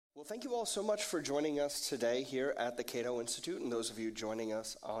Well, thank you all so much for joining us today here at the Cato Institute, and those of you joining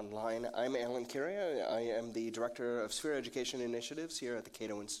us online. I'm Alan Curia. I am the Director of Sphere Education Initiatives here at the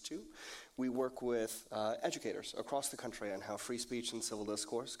Cato Institute. We work with educators across the country on how free speech and civil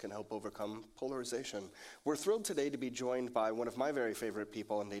discourse can help overcome polarization. We're thrilled today to be joined by one of my very favorite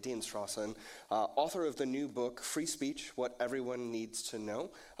people, Nadine Strossen, author of the new book, Free Speech, What Everyone Needs to Know.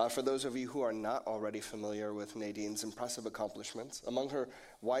 For those of you who are not already familiar with Nadine's impressive accomplishments, among her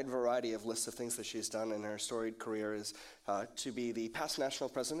wide variety of lists of things that she's done in her storied career is to be the past national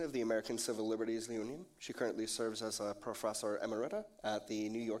president of the American Civil Liberties Union. She currently serves as a professor emerita at the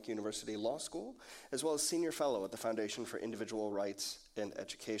New York University Law School, as well as senior fellow at the Foundation for Individual Rights and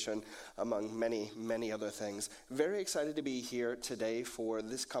Education, among many, many other things. Very excited to be here today for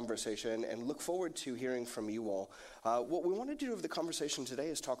this conversation and look forward to hearing from you all. What we want to do with the conversation today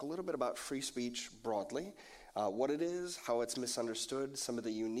is talk a little bit about free speech broadly, what it is, how it's misunderstood, some of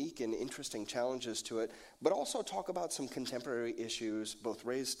the unique and interesting challenges to it, but also talk about some contemporary issues both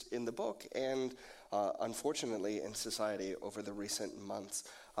raised in the book and unfortunately in society over the recent months.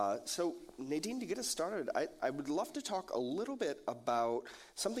 So Nadine, to get us started, I would love to talk a little bit about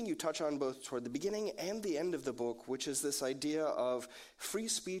something you touch on both toward the beginning and the end of the book, which is this idea of free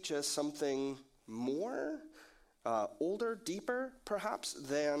speech as something more, older, deeper, perhaps,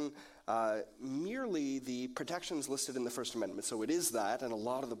 than merely the protections listed in the First Amendment. So it is that, and a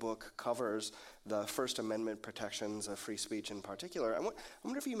lot of the book covers the First Amendment protections of free speech in particular. I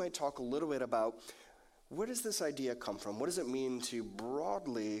wonder if you might talk a little bit about where does this idea come from? What does it mean to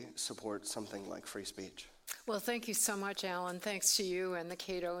broadly support something like free speech? Well, thank you so much, Alan. Thanks to you and the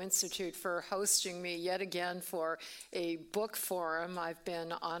Cato Institute for hosting me yet again for a book forum. I've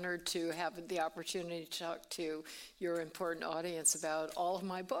been honored to have the opportunity to talk to your important audience about all of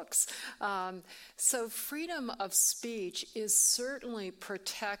my books. So freedom of speech is certainly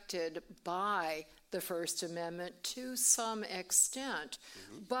protected by the First Amendment to some extent,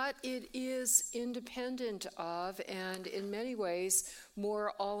 but it is independent of and in many ways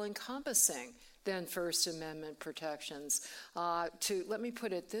more all-encompassing than First Amendment protections. Let me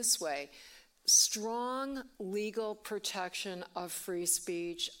put it this way, strong legal protection of free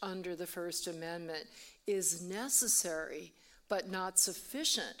speech under the First Amendment is necessary but not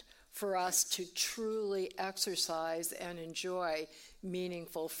sufficient for us to truly exercise and enjoy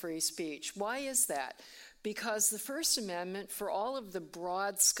meaningful free speech. Why is that? Because the First Amendment, for all of the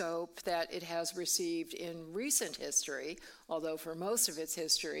broad scope that it has received in recent history, although for most of its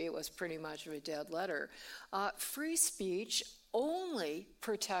history it was pretty much of a dead letter, free speech only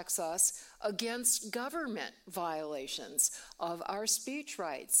protects us against government violations of our speech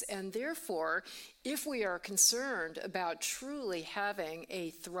rights. And therefore, if we are concerned about truly having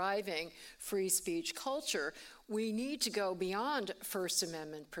a thriving free speech culture, we need to go beyond First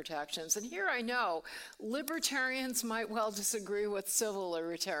Amendment protections. And here I know libertarians might well disagree with civil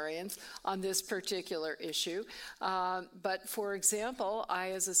libertarians on this particular issue. But for example,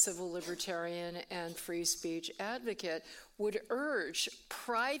 I, as a civil libertarian and free speech advocate, would urge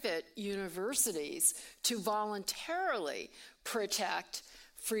private universities to voluntarily protect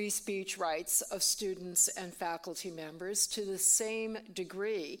free speech rights of students and faculty members to the same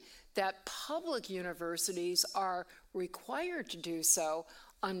degree that public universities are required to do so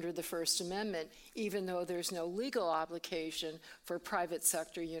under the First Amendment, even though there's no legal obligation for private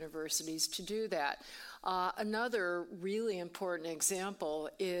sector universities to do that. Another really important example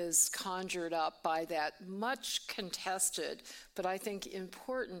is conjured up by that much contested, but I think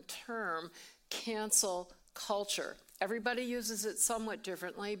important term, cancel culture. Everybody uses it somewhat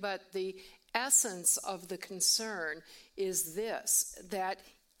differently, but the essence of the concern is this, that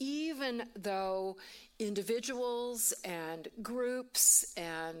even though individuals and groups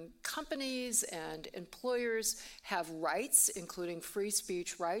and companies and employers have rights, including free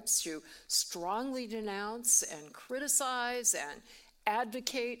speech rights, to strongly denounce and criticize and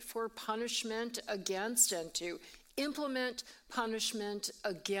advocate for punishment against and to implement punishment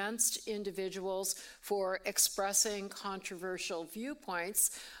against individuals for expressing controversial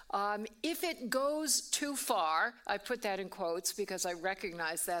viewpoints. If it goes too far, I put that in quotes because I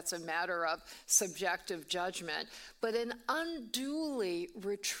recognize that's a matter of subjective judgment, but an unduly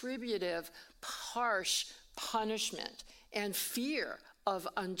retributive, harsh punishment and fear of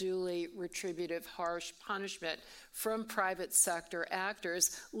unduly retributive, harsh punishment from private sector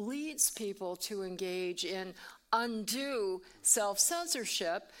actors leads people to engage in undue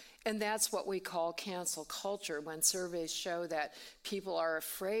self-censorship, and that's what we call cancel culture, when surveys show that people are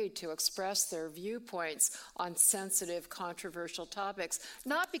afraid to express their viewpoints on sensitive, controversial topics,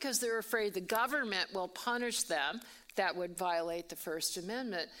 not because they're afraid the government will punish them. that would violate the First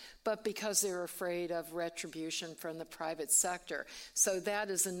Amendment, but because they're afraid of retribution from the private sector. So that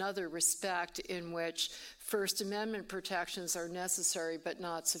is another respect in which First Amendment protections are necessary but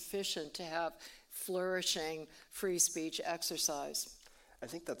not sufficient to have flourishing free speech exercise. I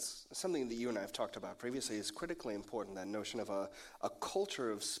think that's something that you and I have talked about previously is critically important, that notion of a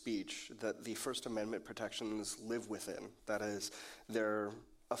culture of speech that the First Amendment protections live within. That is, they're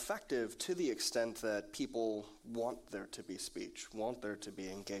effective to the extent that people want there to be speech, want there to be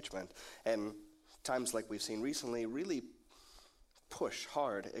engagement. And times like we've seen recently really push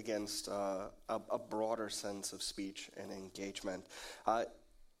hard against a broader sense of speech and engagement.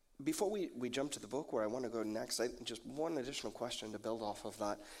 Before we jump to the book where I want to go next, just one additional question to build off of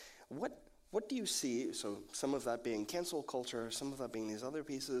that. What do you see, so some of that being cancel culture, some of that being these other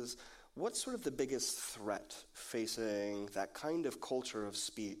pieces, what's sort of the biggest threat facing that kind of culture of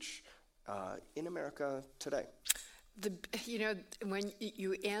speech in America today? When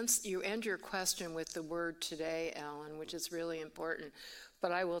you end your question with the word today, Alan, which is really important.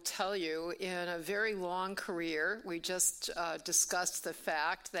 But I will tell you, in a very long career, we just discussed the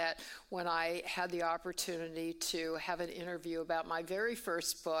fact that when I had the opportunity to have an interview about my very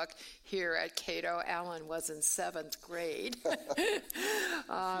first book here at Cato, Alan was in 7th grade.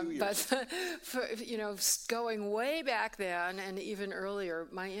 But going way back then and even earlier,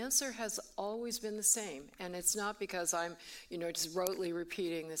 my answer has always been the same. And it's not because I'm, just rotely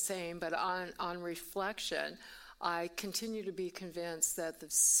repeating the same, but on reflection, I continue to be convinced that the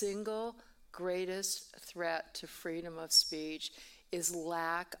single greatest threat to freedom of speech is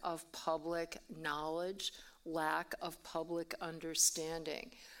lack of public knowledge, lack of public understanding.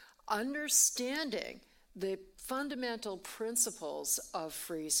 Understanding the fundamental principles of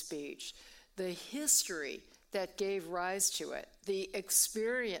free speech, the history that gave rise to it, the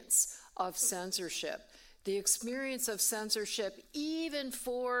experience of censorship even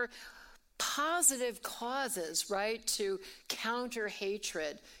for positive causes, right, to counter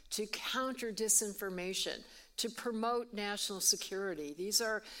hatred, to counter disinformation, to promote national security. These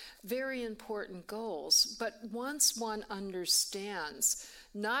are very important goals. But once one understands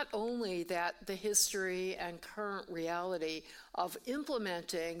not only that the history and current reality of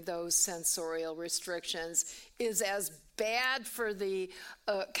implementing those censorial restrictions is as bad for the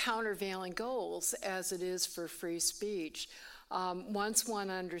countervailing goals as it is for free speech, once one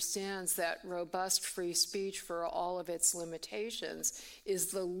understands that robust free speech, for all of its limitations, is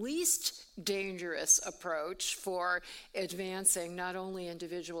the least dangerous approach for advancing not only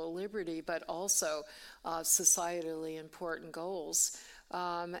individual liberty but also societally important goals,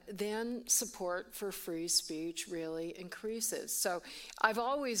 then support for free speech really increases. So I've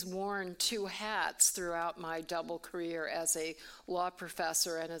always worn two hats throughout my double career as a law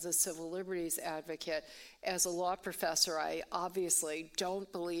professor and as a civil liberties advocate. As a law professor, I obviously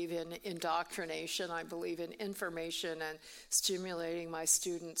don't believe in indoctrination. I believe in information and stimulating my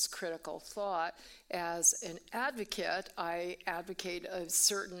students' critical thought. As an advocate, I advocate a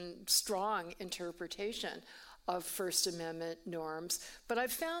certain strong interpretation of First Amendment norms, but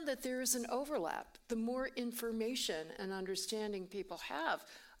I've found that there is an overlap. The more information and understanding people have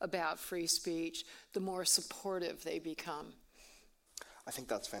about free speech, the more supportive they become. I think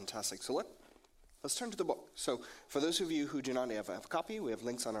that's fantastic. So let's turn to the book. So for those of you who do not have a copy, we have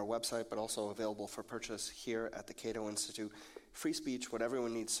links on our website, but also available for purchase here at the Cato Institute. Free Speech, What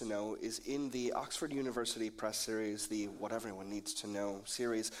Everyone Needs to Know, is in the Oxford University Press series, the What Everyone Needs to Know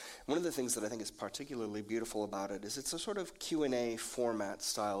series. One of the things that I think is particularly beautiful about it is it's a sort of Q&A format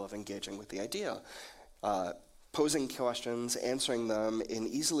style of engaging with the idea. Posing questions, answering them in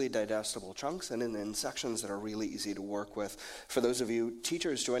easily digestible chunks and in sections that are really easy to work with. For those of you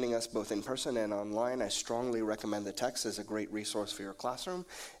teachers joining us both in person and online, I strongly recommend the text as a great resource for your classroom.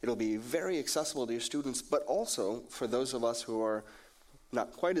 It'll be very accessible to your students, but also for those of us who are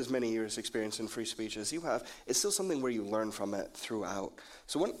not quite as many years experience in free speech as you have, it's still something where you learn from it throughout.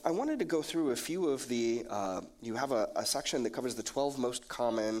 So I wanted to go through a few of the, you have a section that covers the 12 most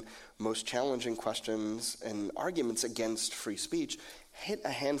common, most challenging questions and arguments against free speech. Hit a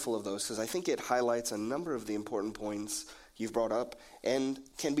handful of those because I think it highlights a number of the important points you've brought up and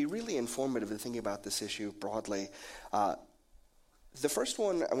can be really informative in thinking about this issue broadly. The first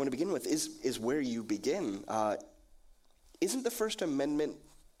one I want to begin with is where you begin. Isn't the First Amendment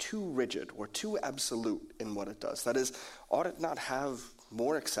too rigid or too absolute in what it does? That is, ought it not have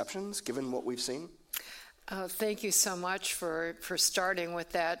more exceptions given what we've seen? Thank you so much for starting with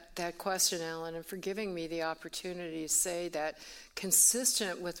that question, Alan, and for giving me the opportunity to say that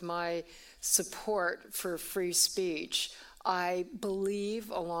consistent with my support for free speech, I believe,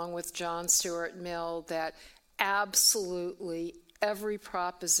 along with John Stuart Mill, that absolutely every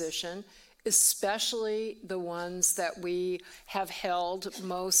proposition, especially the ones that we have held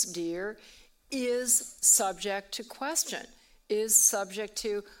most dear, is subject to question, is subject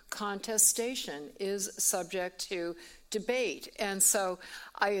to contestation, is subject to debate. And so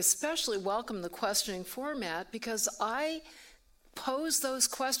I especially welcome the questioning format because I pose those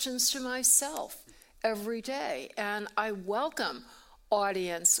questions to myself every day, and I welcome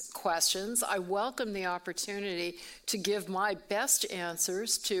audience questions. I welcome the opportunity to give my best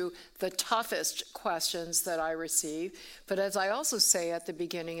answers to the toughest questions that I receive. But as I also say at the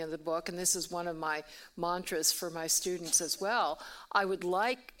beginning of the book, and this is one of my mantras for my students as well, I would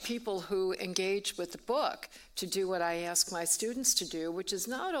like people who engage with the book to do what I ask my students to do, which is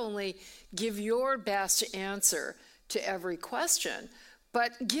not only give your best answer to every question,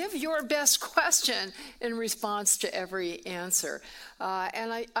 but give your best question in response to every answer.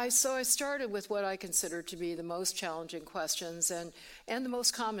 So I started with what I consider to be the most challenging questions and the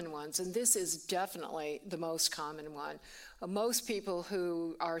most common ones, and this is definitely the most common one. Most people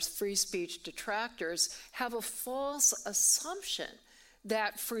who are free speech detractors have a false assumption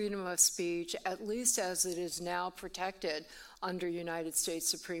that freedom of speech, at least as it is now protected under United States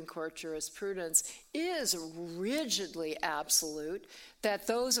Supreme Court jurisprudence, is rigidly absolute, that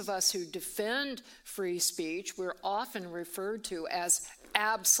those of us who defend free speech, we're often referred to as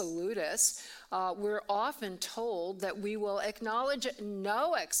absolutists. We're often told that we will acknowledge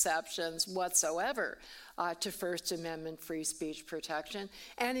no exceptions whatsoever to First Amendment free speech protection,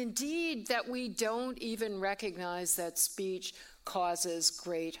 and indeed that we don't even recognize that speech causes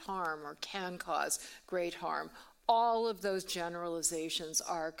great harm or can cause great harm. All of those generalizations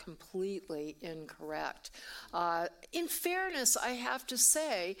are completely incorrect. In fairness, I have to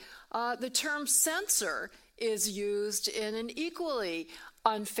say, the term censor is used in an equally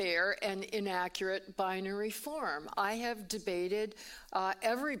unfair and inaccurate binary form. I have debated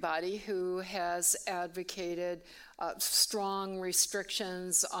everybody who has advocated strong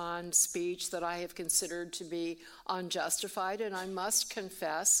restrictions on speech that I have considered to be unjustified, and I must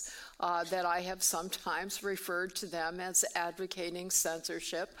confess that I have sometimes referred to them as advocating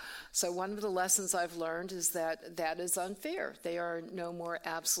censorship. So one of the lessons I've learned is that that is unfair. They are no more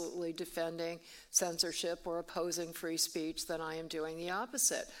absolutely defending censorship or opposing free speech than I am doing the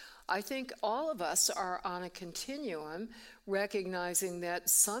opposite. I think all of us are on a continuum, recognizing that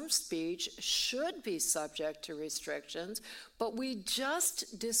some speech should be subject to restrictions, but we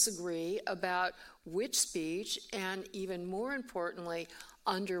just disagree about which speech and, even more importantly,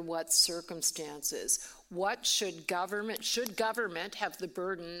 under what circumstances. Should government have the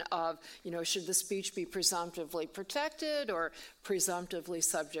burden of, should the speech be presumptively protected or presumptively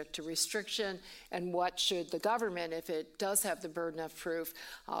subject to restriction? And what should the government, if it does have the burden of proof,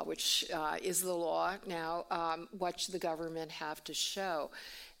 which is the law now, what should the government have to show?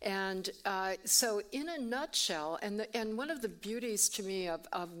 And so in a nutshell, and one of the beauties to me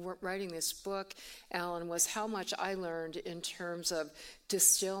of writing this book, Alan, was how much I learned in terms of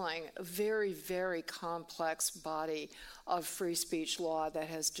distilling a very, very complex body of free speech law that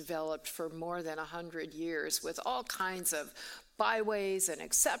has developed for more than 100 years with all kinds of byways and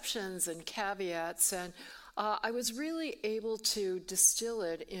exceptions and caveats. And I was really able to distill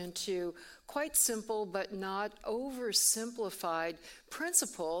it into quite simple but not oversimplified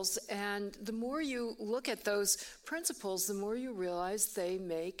principles. And the more you look at those principles, the more you realize they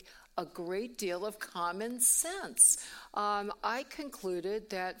make a great deal of common sense. I concluded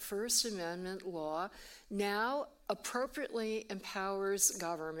that First Amendment law now appropriately empowers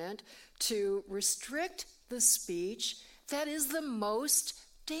government to restrict the speech that is the most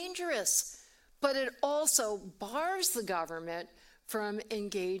dangerous, but it also bars the government from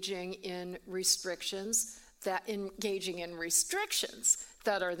engaging in restrictions that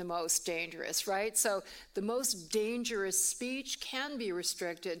are the most dangerous, right? So the most dangerous speech can be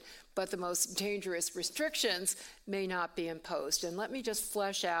restricted, but the most dangerous restrictions may not be imposed. And let me just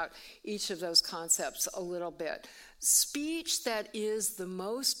flesh out each of those concepts a little bit. Speech that is the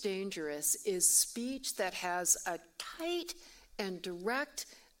most dangerous is speech that has a tight and direct,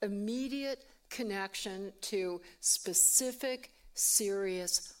 immediate connection to specific,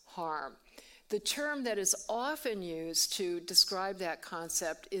 serious harm. The term that is often used to describe that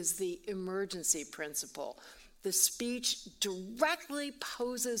concept is the emergency principle. The speech directly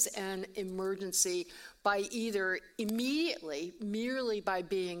poses an emergency by either immediately, merely by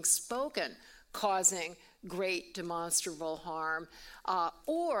being spoken, causing great demonstrable harm,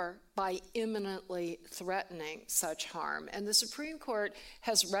 or by imminently threatening such harm. And the Supreme Court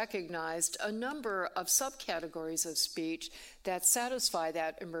has recognized a number of subcategories of speech that satisfy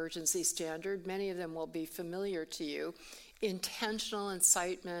that emergency standard. Many of them will be familiar to you. Intentional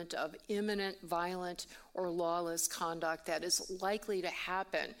incitement of imminent, violent, or lawless conduct that is likely to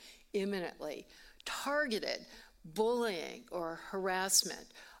happen imminently. Targeted bullying or harassment.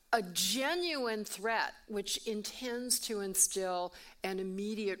 A genuine threat which intends to instill an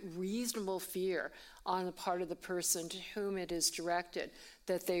immediate reasonable fear on the part of the person to whom it is directed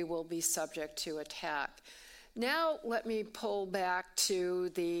that they will be subject to attack. Now let me pull back to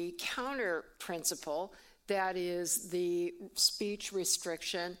the counter principle, that is the speech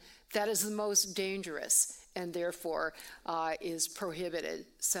restriction that is the most dangerous and therefore is prohibited,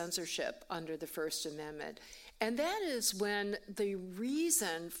 censorship under the First Amendment. And that is when the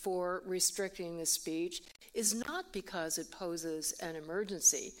reason for restricting the speech is not because it poses an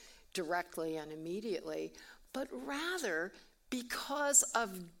emergency directly and immediately, but rather because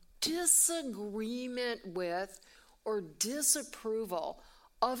of disagreement with or disapproval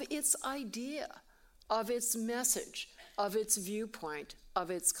of its idea, of its message, of its viewpoint,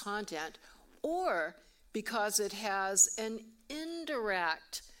 of its content, or because it has an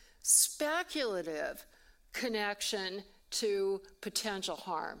indirect, speculative connection to potential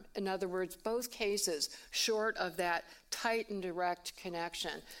harm. In other words, both cases short of that tight and direct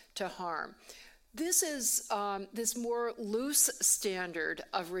connection to harm. This is this more loose standard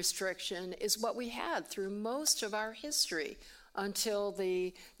of restriction is what we had through most of our history until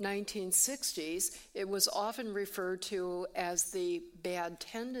the 1960s. It was often referred to as the bad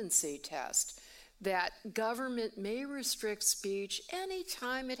tendency test, that government may restrict speech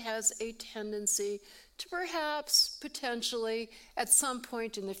anytime it has a tendency to perhaps, potentially, at some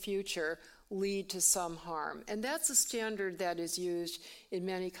point in the future, lead to some harm. And that's a standard that is used in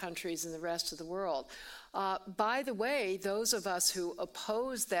many countries in the rest of the world. By the way, those of us who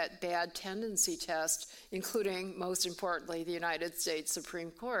oppose that bad tendency test, including, most importantly, the United States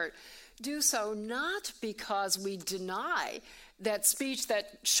Supreme Court, do so not because we deny that speech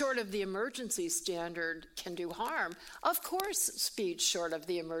that short of the emergency standard can do harm. Of course, speech short of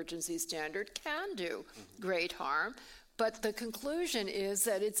the emergency standard can do great harm, but the conclusion is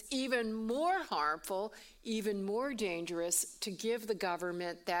that it's even more harmful, even more dangerous to give the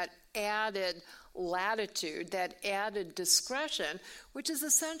government that added latitude, that added discretion, which is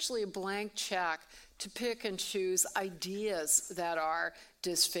essentially a blank check to pick and choose ideas that are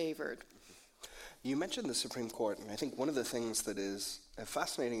disfavored. You mentioned the Supreme Court, and I think one of the things that is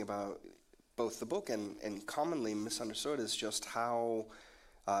fascinating about both the book and commonly misunderstood is just how,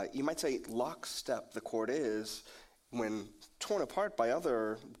 you might say, lockstep the court is when torn apart by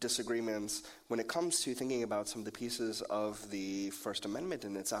other disagreements when it comes to thinking about some of the pieces of the First Amendment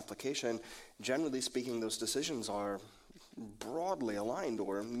and its application. Generally speaking, those decisions are broadly aligned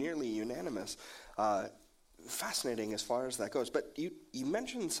or nearly unanimous. Fascinating as far as that goes. But you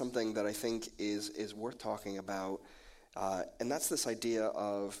mentioned something that I think is worth talking about, and that's this idea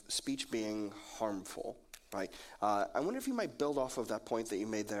of speech being harmful, right? I wonder if you might build off of that point that you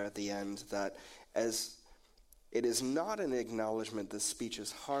made there at the end, that as it is not an acknowledgement that speech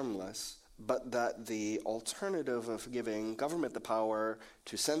is harmless, but that the alternative of giving government the power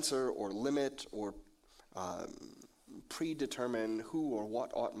to censor or limit or predetermine who or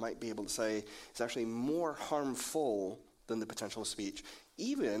what might be able to say is actually more harmful than the potential speech.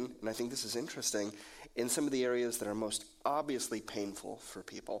 Even, and I think this is interesting, in some of the areas that are most obviously painful for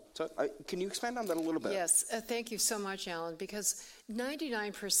people. So can you expand on that a little bit? Yes, thank you so much, Alan, because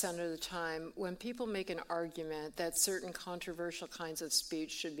 99% of the time when people make an argument that certain controversial kinds of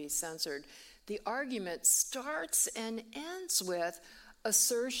speech should be censored, the argument starts and ends with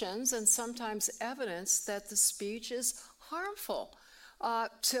assertions and sometimes evidence that the speech is harmful.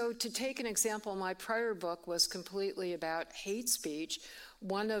 So to take an example, my prior book was completely about hate speech.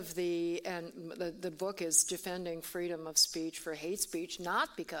 The book is Defending Freedom of Speech for Hate Speech,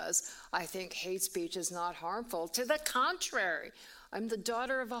 not because I think hate speech is not harmful. To the contrary, I'm the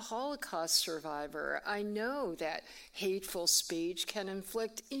daughter of a Holocaust survivor. I know that hateful speech can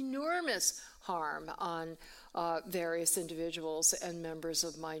inflict enormous harm on various individuals and members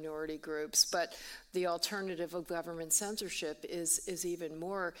of minority groups. But the alternative of government censorship is even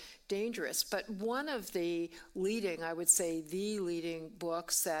more dangerous. But one of the leading, I would say the leading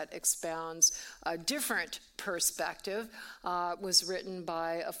books that expounds a different perspective was written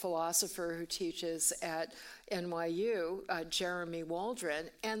by a philosopher who teaches at NYU, Jeremy Waldron.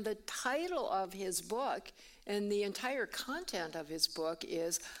 And the title of his book and the entire content of his book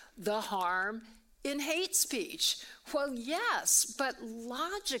is The Harm in hate speech? Well, yes, but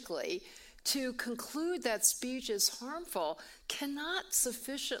logically, to conclude that speech is harmful cannot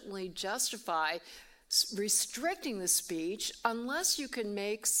sufficiently justify restricting the speech unless you can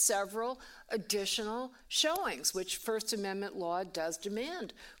make several additional showings, which First Amendment law does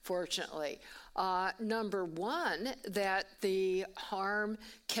demand, fortunately. Number one, that the harm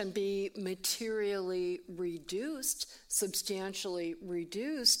can be materially reduced, substantially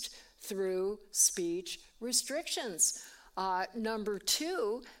reduced through speech restrictions. Number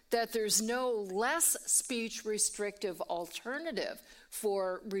two, that there's no less speech restrictive alternative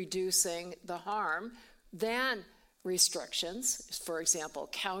for reducing the harm than restrictions. For example,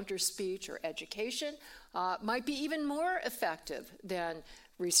 counter speech or education might be even more effective than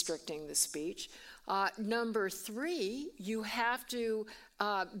restricting the speech. Number three, you have to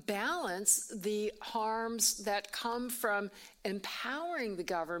balance the harms that come from empowering the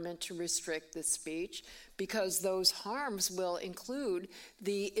government to restrict the speech, because those harms will include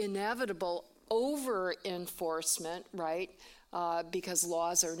the inevitable over-enforcement, right? Because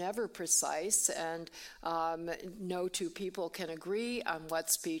laws are never precise, and no two people can agree on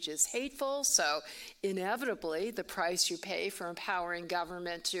what speech is hateful. So inevitably, the price you pay for empowering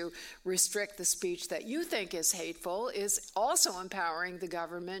government to restrict the speech that you think is hateful is also empowering the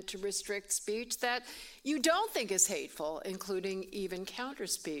government to restrict speech that you don't think is hateful, including even counter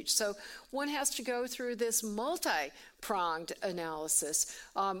speech. So one has to go through this multi-pronged analysis.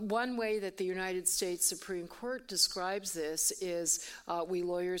 One way that the United States Supreme Court describes this is we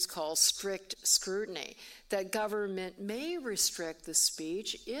lawyers call strict scrutiny, that government may restrict the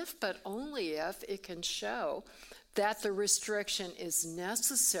speech if, but only if, it can show that the restriction is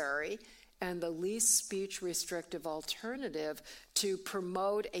necessary and the least speech restrictive alternative to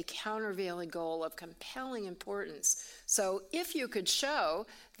promote a countervailing goal of compelling importance. So if you could show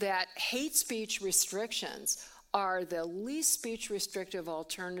that hate speech restrictions are the least speech restrictive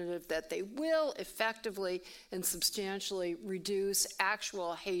alternative, that they will effectively and substantially reduce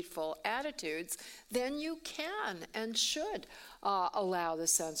actual hateful attitudes, then you can and should allow the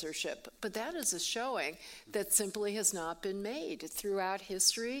censorship. But that is a showing that simply has not been made throughout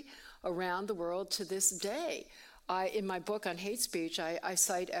history around the world to this day. In my book on hate speech, I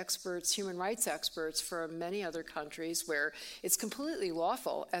cite experts, human rights experts from many other countries where it's completely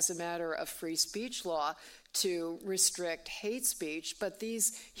lawful as a matter of free speech law to restrict hate speech, but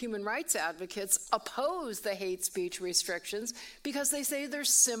these human rights advocates oppose the hate speech restrictions because they say they're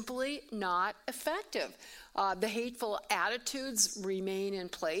simply not effective. The hateful attitudes remain in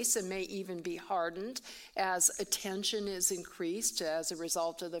place and may even be hardened as attention is increased as a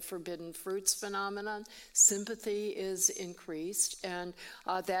result of the forbidden fruits phenomenon. Sympathy is increased, and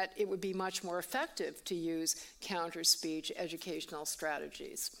that it would be much more effective to use counter-speech educational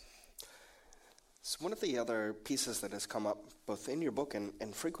strategies. So one of the other pieces that has come up both in your book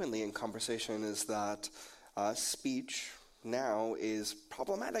and frequently in conversation is that speech now is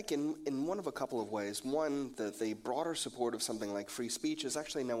problematic in one of a couple of ways. One, that the broader support of something like free speech is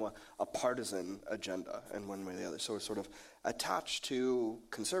actually now a partisan agenda in one way or the other. So it's sort of attached to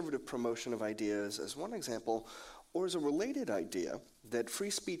conservative promotion of ideas as one example, or as a related idea that free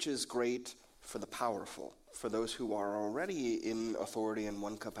speech is great for the powerful, for those who are already in authority in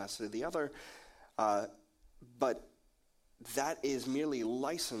one capacity or the other, but that is merely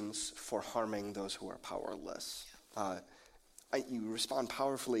license for harming those who are powerless. You respond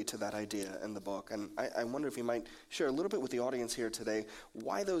powerfully to that idea in the book, and I wonder if you might share a little bit with the audience here today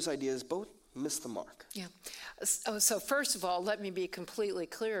why those ideas both miss the mark. Yeah. So first of all, let me be completely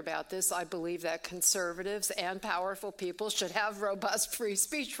clear about this. I believe that conservatives and powerful people should have robust free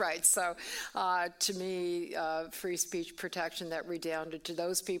speech rights. So to me, free speech protection that redounded to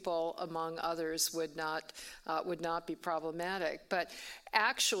those people, among others, would not be problematic. But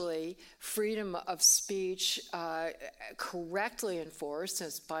actually, freedom of speech correctly enforced,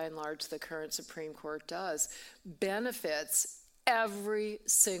 as by and large the current Supreme Court does, benefits every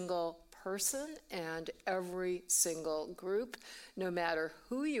single person and every single group. No matter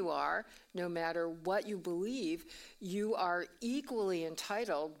who you are, no matter what you believe, you are equally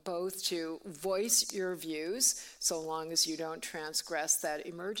entitled both to voice your views, so long as you don't transgress that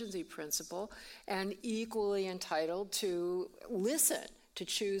emergency principle, and equally entitled to listen, to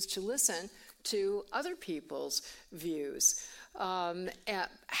choose to listen to other people's views.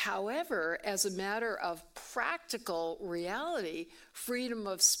 However, as a matter of practical reality, freedom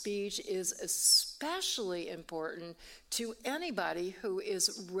of speech is especially important to anybody who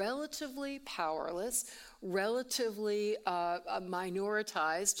is relatively powerless, relatively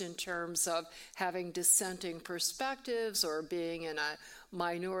minoritized in terms of having dissenting perspectives or being in a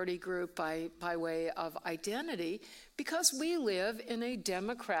minority group by way of identity, because we live in a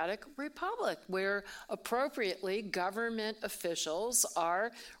democratic republic where appropriately government officials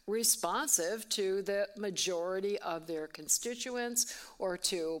are responsive to the majority of their constituents or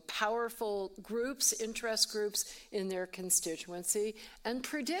to powerful groups, interest groups in their constituency, and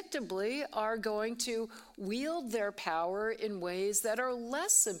predictably are going to wield their power in ways that are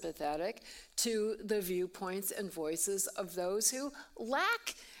less sympathetic to the viewpoints and voices of those who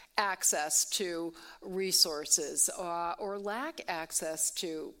lack access to resources or lack access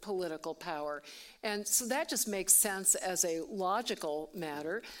to political power. And so that just makes sense as a logical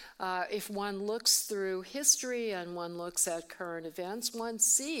matter. If one looks through history and one looks at current events, one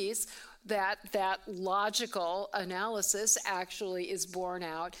sees that logical analysis actually is borne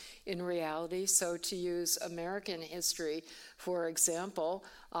out in reality. So to use American history, for example,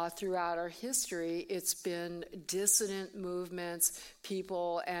 throughout our history, it's been dissident movements,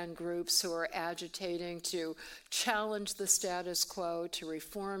 people and groups who are agitating to challenge the status quo, to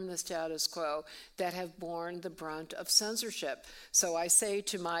reform the status quo, that have borne the brunt of censorship. So I say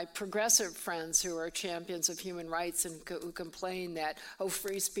to my progressive friends who are champions of human rights and who complain that,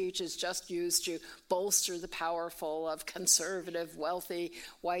 free speech is just used to bolster the powerful of conservative, wealthy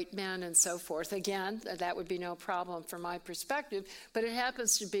white men and so forth. Again, that would be no problem from my perspective, but it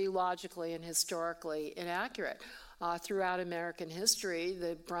happens to be logically and historically inaccurate. Throughout American history,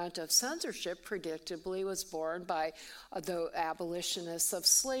 the brunt of censorship predictably was borne by the abolitionists of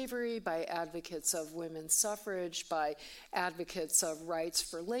slavery, by advocates of women's suffrage, by advocates of rights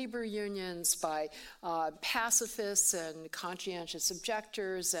for labor unions, by pacifists and conscientious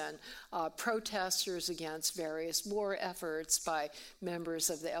objectors and protesters against various war efforts, by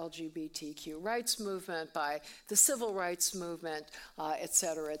members of the LGBTQ rights movement, by the civil rights movement, et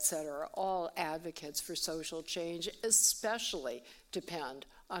cetera, all advocates for social change especially depend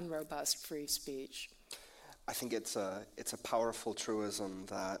on robust free speech. I think it's a powerful truism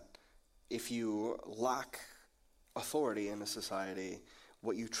that if you lack authority in a society,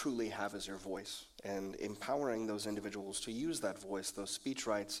 what you truly have is your voice, and empowering those individuals to use that voice, those speech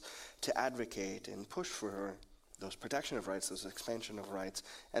rights, to advocate and push for those protection of rights, those expansion of rights,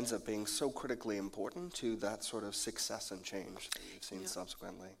 ends up being so critically important to that sort of success and change that you've seen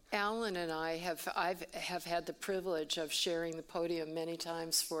subsequently. Alan and I have had the privilege of sharing the podium many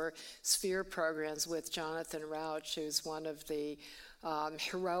times for Sphere programs with Jonathan Rauch, who's one of the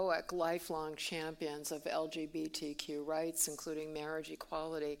heroic lifelong champions of LGBTQ rights, including marriage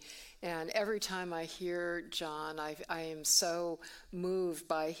equality. And every time I hear John, I am so moved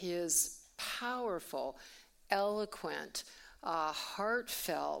by his powerful, eloquent,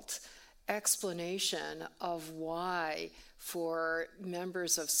 heartfelt explanation of why, for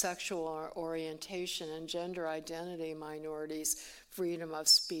members of sexual orientation and gender identity minorities, freedom of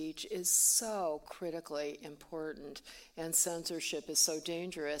speech is so critically important and censorship is so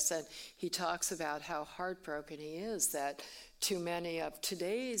dangerous. And he talks about how heartbroken he is that too many of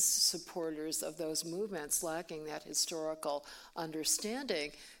today's supporters of those movements, lacking that historical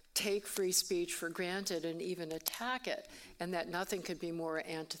understanding, take free speech for granted and even attack it, and that nothing could be more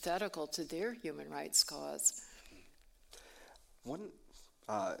antithetical to their human rights cause. One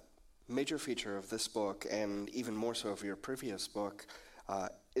major feature of this book, and even more so of your previous book,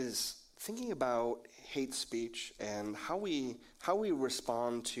 is thinking about hate speech and how we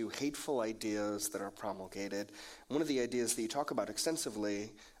respond to hateful ideas that are promulgated. One of the ideas that you talk about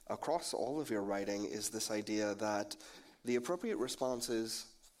extensively across all of your writing is this idea that the appropriate response is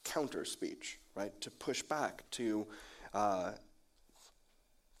counter speech, right? To push back, to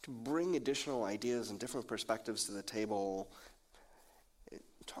bring additional ideas and different perspectives to the table.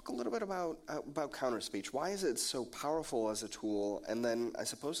 Talk a little bit about counter speech. Why is it so powerful as a tool? And then I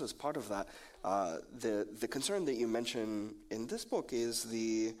suppose as part of that, the concern that you mention in this book is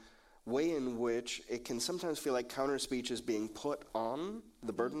the way in which it can sometimes feel like counter speech is being put on,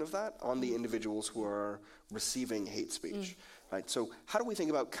 the burden of that, on the individuals who are receiving hate speech. Right? So how do we think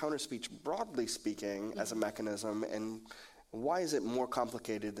about counter speech, broadly speaking, as a mechanism, and why is it more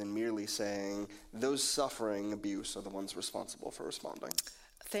complicated than merely saying those suffering abuse are the ones responsible for responding?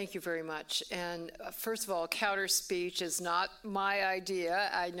 Thank you very much. And first of all, counter speech is not my idea.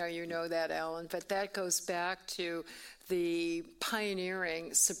 I know you know that, Alan, but that goes back to the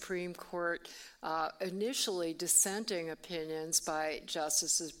pioneering Supreme Court initially dissenting opinions by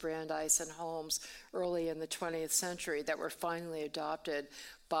Justices Brandeis and Holmes early in the 20th century that were finally adopted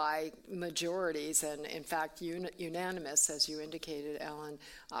by majorities and, in fact, unanimous, as you indicated, Alan,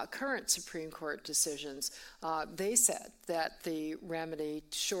 current Supreme Court decisions. They said that the remedy,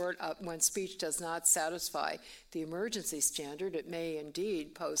 short of when speech does not satisfy the emergency standard, it may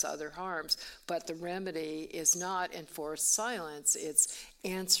indeed pose other harms, but the remedy is not enforced silence. It's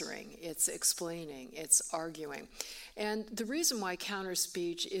answering, it's explaining, it's arguing. And the reason why counter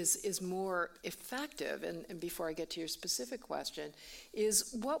speech is more effective, and before I get to your specific question,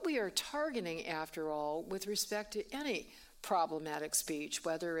 is what we are targeting, after all, with respect to any problematic speech,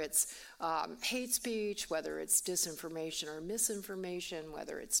 whether it's hate speech, whether it's disinformation or misinformation,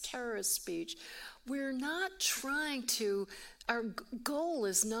 whether it's terrorist speech. We're not trying to, our goal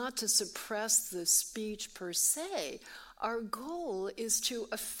is not to suppress the speech per se. Our goal is to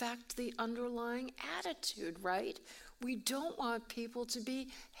affect the underlying attitude, right? We don't want people to be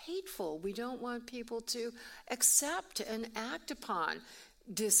hateful. We don't want people to accept and act upon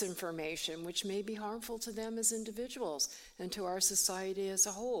disinformation, which may be harmful to them as individuals and to our society as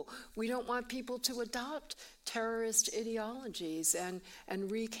a whole. We don't want people to adopt terrorist ideologies and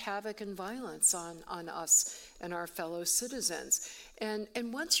wreak havoc and violence on us and our fellow citizens. And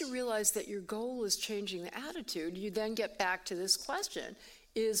once you realize that your goal is changing the attitude, you then get back to this question: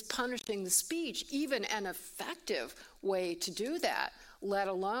 is punishing the speech even an effective way to do that, let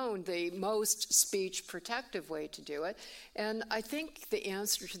alone the most speech protective way to do it? And I think the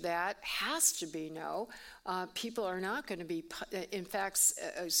answer to that has to be no. People are not going to be, in fact,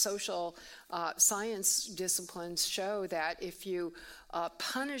 social science disciplines show that if you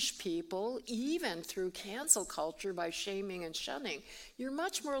punish people, even through cancel culture by shaming and shunning, you're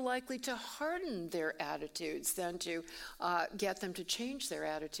much more likely to harden their attitudes than to get them to change their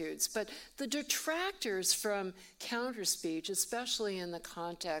attitudes. But the detractors from counter speech, especially in the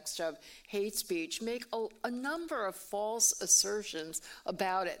context of hate speech, make a number of false assertions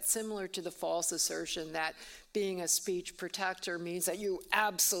about it, similar to the false assertion that being a speech protector means that you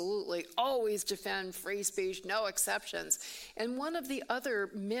absolutely always defend free speech, no exceptions. And one of the other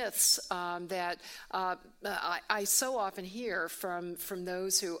myths that I so often hear from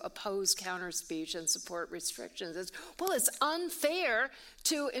those who oppose counter speech and support restrictions is, well, it's unfair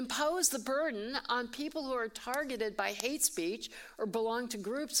to impose the burden on people who are targeted by hate speech or belong to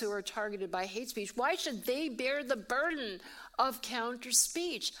groups who are targeted by hate speech. Why should they bear the burden of counter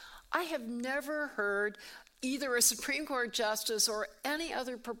speech? I have never heard either a Supreme Court justice or any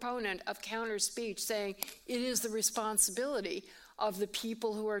other proponent of counter speech saying it is the responsibility of the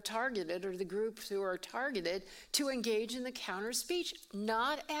people who are targeted or the groups who are targeted to engage in the counter speech.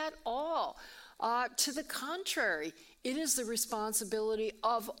 Not at all. To the contrary, it is the responsibility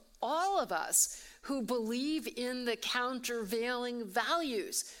of all of us who believe in the countervailing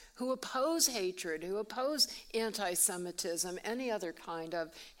values, who oppose hatred, who oppose anti-Semitism, any other kind of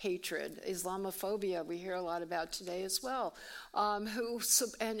hatred, Islamophobia we hear a lot about today as well,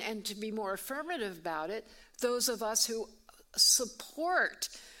 and to be more affirmative about it, those of us who support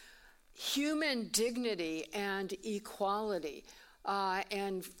human dignity and equality,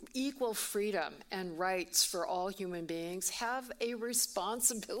 and equal freedom and rights for all human beings have a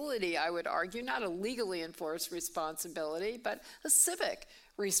responsibility, I would argue, not a legally enforced responsibility, but a civic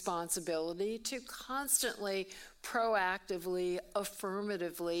responsibility to constantly, proactively,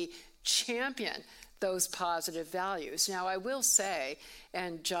 affirmatively champion those positive values. Now, I will say,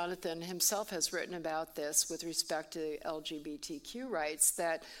 and Jonathan himself has written about this with respect to LGBTQ rights,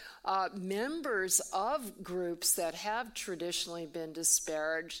 that members of groups that have traditionally been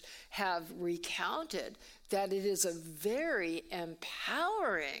disparaged have recounted that it is a very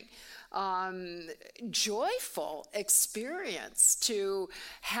empowering, joyful experience to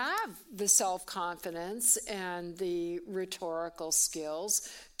have the self-confidence and the rhetorical skills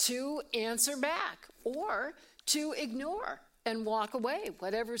to answer back or to ignore and walk away,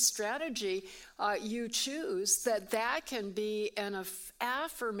 whatever strategy you choose, that can be an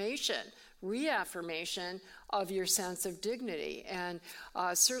affirmation, reaffirmation of your sense of dignity. And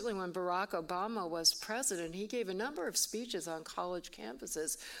certainly when Barack Obama was president, he gave a number of speeches on college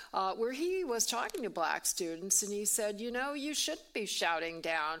campuses where he was talking to black students, and he said, you know, you shouldn't be shouting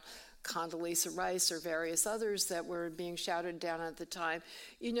down Condoleezza Rice or various others that were being shouted down at the time.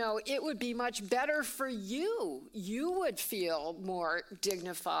 You know, it would be much better for you. You would feel more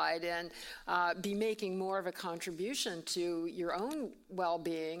dignified and be making more of a contribution to your own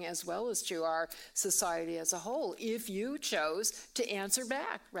well-being as well as to our society as a whole if you chose to answer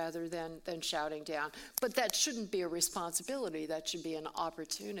back rather than shouting down. But that shouldn't be a responsibility. That should be an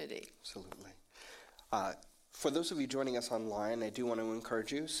opportunity. Absolutely. For those of you joining us online, I do want to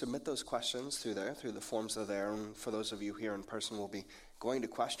encourage you, submit those questions through the forms are there, and for those of you here in person, we'll be going to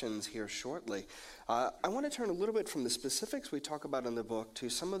questions here shortly. I want to turn a little bit from the specifics we talk about in the book to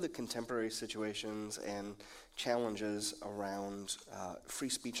some of the contemporary situations and challenges around free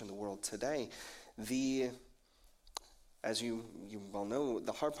speech in the world today. As you well know,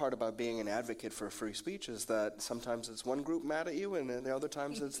 the hard part about being an advocate for free speech is that sometimes it's one group mad at you, and then the other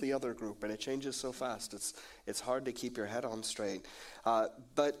times it's the other group, and it changes so fast. It's hard to keep your head on straight.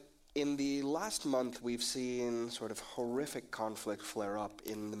 But in the last month, we've seen sort of horrific conflict flare up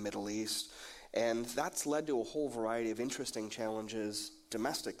in the Middle East, and that's led to a whole variety of interesting challenges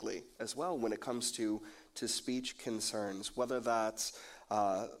domestically as well when it comes to speech concerns, whether that's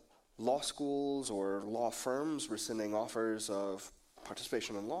law schools or law firms rescinding offers of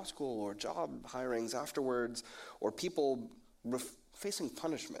participation in law school or job hirings afterwards, or people facing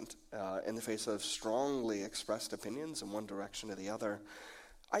punishment in the face of strongly expressed opinions in one direction or the other.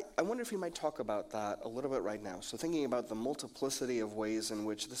 I wonder if you might talk about that a little bit right now. So thinking about the multiplicity of ways in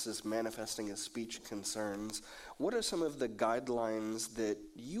which this is manifesting as speech concerns, what are some of the guidelines that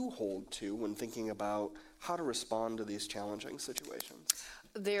you hold to when thinking about how to respond to these challenging situations?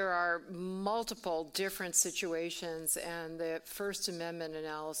 There are multiple different situations, and the First Amendment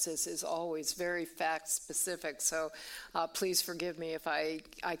analysis is always very fact-specific, so please forgive me if I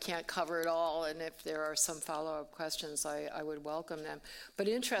can't cover it all, and if there are some follow-up questions, I would welcome them. But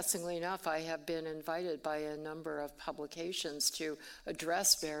interestingly enough, I have been invited by a number of publications to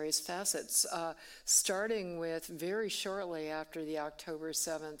address various facets, starting with very shortly after the October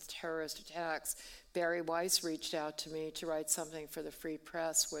 7th terrorist attacks. Barry Weiss reached out to me to write something for the Free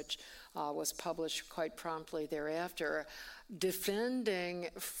Press, which was published quite promptly thereafter, defending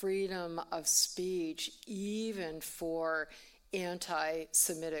freedom of speech even for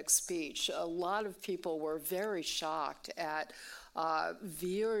anti-Semitic speech. A lot of people were very shocked at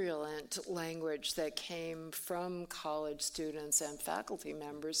virulent language that came from college students and faculty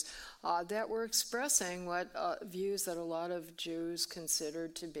members that were expressing what views that a lot of Jews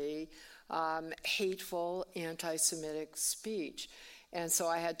considered to be hateful anti-Semitic speech. And so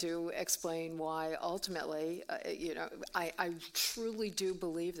I had to explain why ultimately, I truly do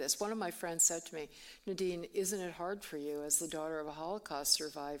believe this. One of my friends said to me, Nadine, isn't it hard for you as the daughter of a Holocaust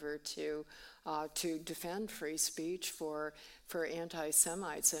survivor to defend free speech for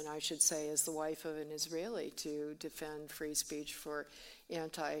anti-Semites, and I should say as the wife of an Israeli to defend free speech for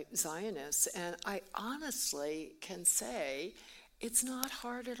anti-Zionists? And I honestly can say it's not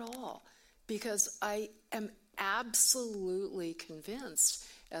hard at all, because I am absolutely convinced,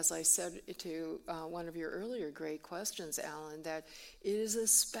 as I said to one of your earlier great questions, Alan, that it is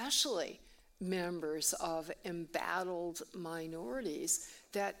especially members of embattled minorities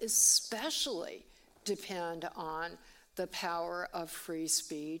that especially depend on the power of free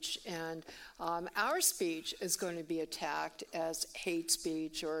speech, and our speech is going to be attacked as hate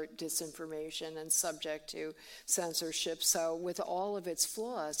speech or disinformation and subject to censorship. So with all of its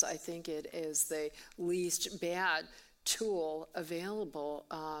flaws, I think it is the least bad tool available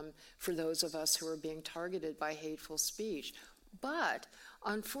for those of us who are being targeted by hateful speech. But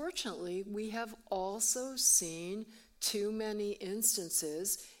unfortunately, we have also seen too many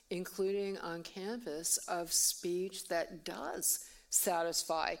instances, including on campus, of speech that does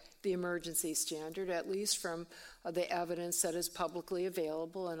satisfy the emergency standard, at least from the evidence that is publicly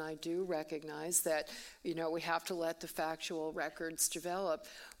available. And I do recognize that, we have to let the factual records develop.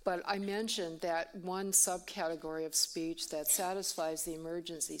 But I mentioned that one subcategory of speech that satisfies the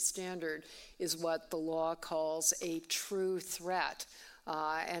emergency standard is what the law calls a true threat.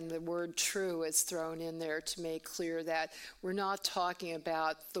 And the word true is thrown in there to make clear that we're not talking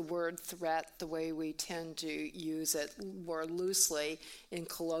about the word threat the way we tend to use it more loosely in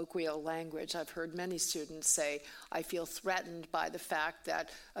colloquial language. I've heard many students say, I feel threatened by the fact that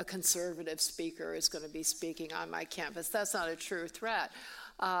a conservative speaker is going to be speaking on my campus. That's not a true threat.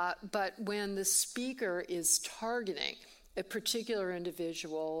 But when the speaker is targeting a particular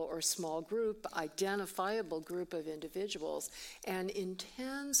individual or small group, identifiable group of individuals, and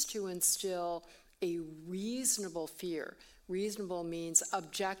intends to instill a reasonable fear. Reasonable means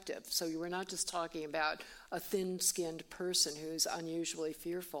objective, so we're not just talking about a thin-skinned person who's unusually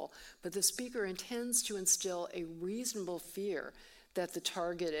fearful, but the speaker intends to instill a reasonable fear that the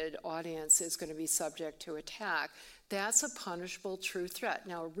targeted audience is going to be subject to attack. That's a punishable true threat.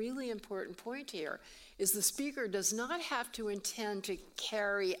 Now, a really important point here is the speaker does not have to intend to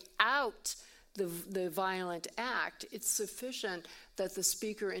carry out the violent act. It's sufficient that the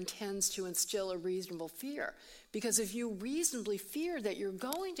speaker intends to instill a reasonable fear, Because if you reasonably fear that you're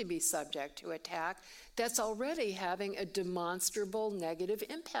going to be subject to attack, that's already having a demonstrable negative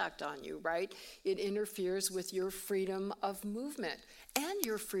impact on you, right? It interferes with your freedom of movement and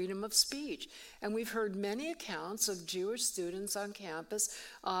your freedom of speech. And we've heard many accounts of Jewish students on campus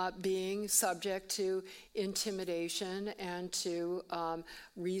being subject to intimidation and to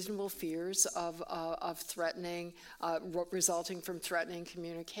reasonable fears of threatening, resulting from threatening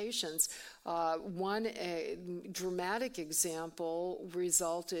communications. One dramatic example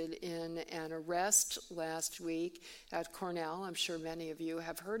resulted in an arrest last week at Cornell. I'm sure many of you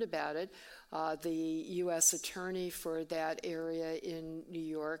have heard about it. The U.S. attorney for that area in New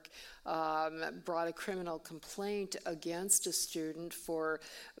York brought a criminal complaint against a student for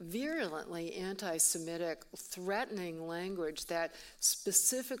virulently anti-Semitic threatening language that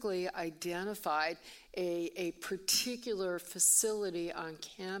specifically identified a particular facility on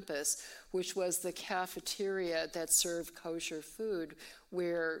campus, which was the cafeteria that served kosher food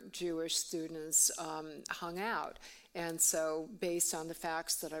where Jewish students hung out. And so, based on the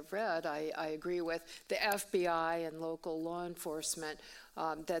facts that I've read, I agree with the FBI and local law enforcement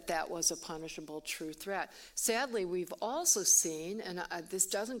that was a punishable true threat. Sadly, we've also seen, and this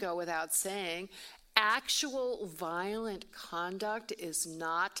doesn't go without saying, actual violent conduct is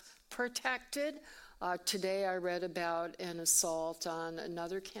not protected. Today I read about an assault on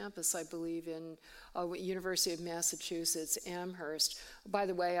another campus, I believe, in University of Massachusetts, Amherst. By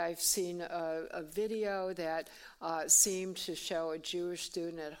the way, I've seen a video that seemed to show a Jewish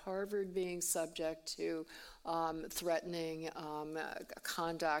student at Harvard being subject to threatening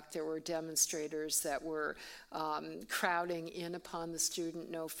conduct. There were demonstrators that were crowding in upon the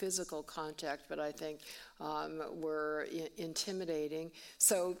student, no physical contact, but I think were intimidating.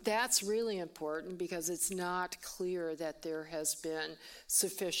 So that's really important because it's not clear that there has been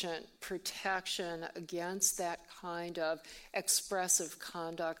sufficient protection against that kind of expressive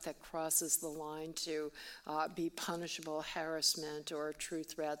conduct that crosses the line to be punishable harassment or true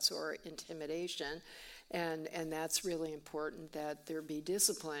threats or intimidation. And that's really important that there be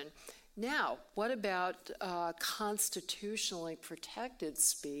discipline. Now, what about constitutionally protected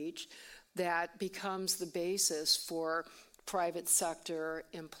speech that becomes the basis for private sector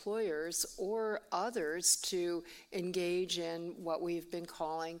employers or others to engage in what we've been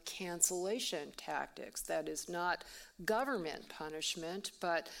calling cancellation tactics? That is not government punishment,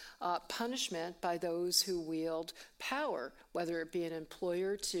 but punishment by those who wield power, whether it be an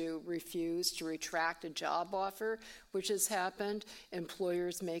employer to refuse to retract a job offer, which has happened,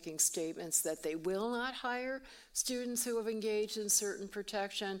 employers making statements that they will not hire students who have engaged in certain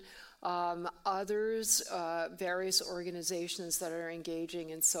protection, others, various organizations that are engaging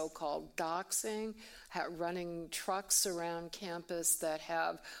in so-called doxing, running trucks around campus that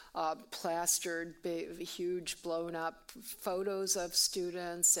have plastered huge blown-up photos of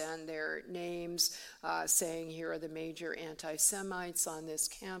students and their names, saying here are the major anti-Semites on this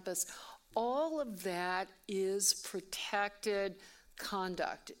campus. All of that is protected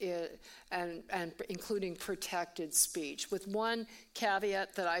conduct, and including protected speech, with one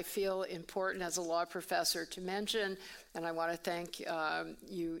caveat that I feel important as a law professor to mention, and I want to thank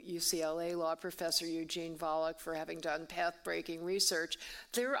UCLA law professor Eugene Volokh for having done path-breaking research.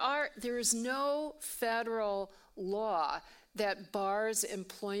 There is no federal law that bars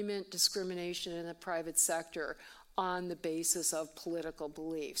employment discrimination in the private sector on the basis of political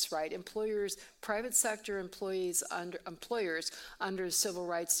beliefs, right? Private sector employers under civil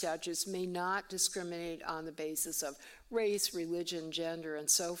rights statutes may not discriminate on the basis of race, religion, gender, and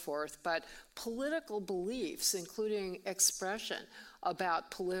so forth, but political beliefs, including expression about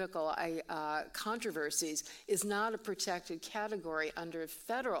political controversies, is not a protected category under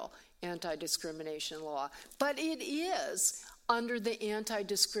federal anti-discrimination law, but it is under the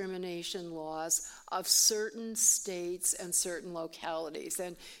anti-discrimination laws of certain states and certain localities.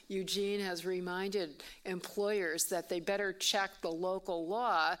 And Eugene has reminded employers that they better check the local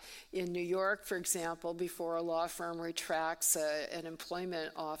law. In New York, for example, before a law firm retracts an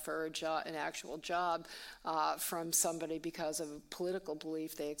employment offer, an actual job from somebody because of a political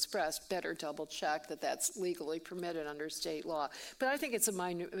belief they expressed, better double check that that's legally permitted under state law. But I think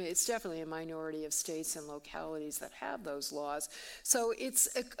it's definitely a minority of states and localities that have those laws. So it's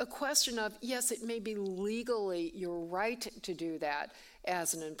a question of, yes, it may be legally your right to do that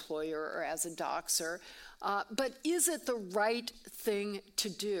as an employer or as a doxer, but is it the right thing to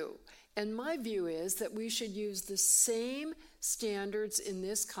do? And my view is that we should use the same standards in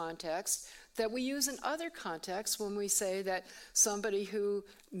this context that we use in other contexts when we say that somebody who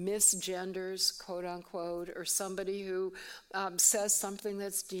misgenders, quote unquote, or somebody who says something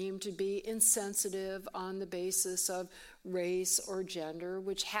that's deemed to be insensitive on the basis of race or gender,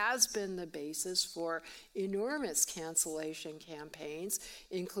 which has been the basis for enormous cancellation campaigns,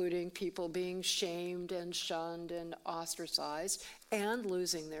 including people being shamed and shunned and ostracized and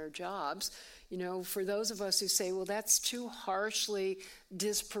losing their jobs. You know, for those of us who say, well, that's too harshly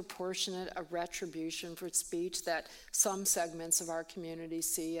disproportionate a retribution for speech that some segments of our community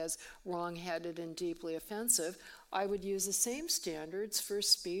see as wrong-headed and deeply offensive, I would use the same standards for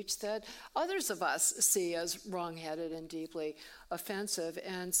speech that others of us see as wrong-headed and deeply offensive.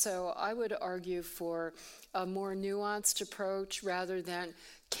 And so I would argue for a more nuanced approach rather than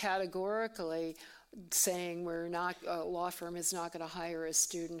categorically saying a law firm is not going to hire a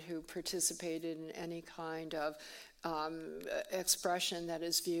student who participated in any kind of expression that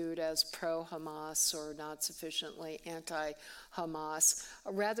is viewed as pro-Hamas or not sufficiently anti-Hamas.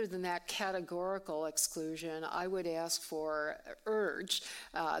 Rather than that categorical exclusion, I would urge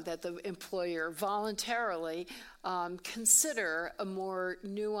that the employer voluntarily consider a more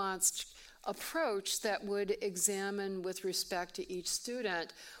nuanced approach that would examine with respect to each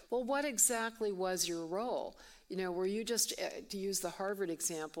student, well, what exactly was your role? You know, were you just, to use the Harvard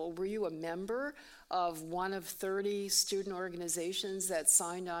example, were you a member of one of 30 student organizations that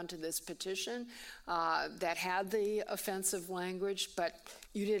signed on to this petition that had the offensive language, but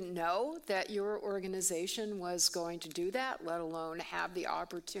you didn't know that your organization was going to do that, let alone have the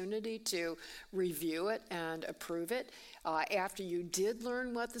opportunity to review it and approve it? After you did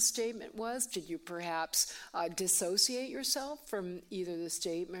learn what the statement was, did you perhaps dissociate yourself from either the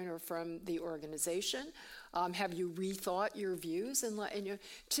statement or from the organization? Have you rethought your views?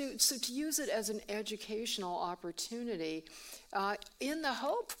 So to use it as an educational opportunity in the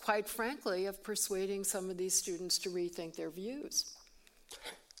hope, quite frankly, of persuading some of these students to rethink their views.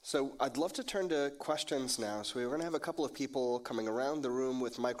 So I'd love to turn to questions now. So we're going to have a couple of people coming around the room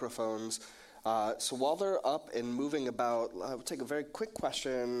with microphones. So while they're up and moving about, we'll take a very quick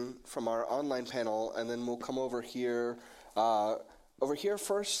question from our online panel, and then we'll come over here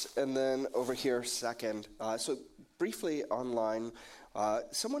first, and then over here second. So briefly online,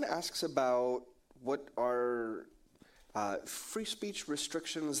 someone asks about what are free speech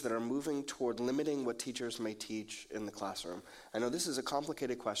restrictions that are moving toward limiting what teachers may teach in the classroom. I know this is a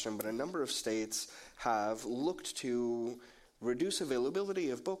complicated question, but a number of states have looked to reduce availability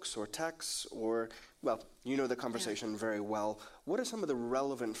of books or texts or, well, you know the conversation very well. What are some of the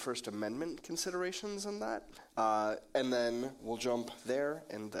relevant First Amendment considerations on that? And then we'll jump there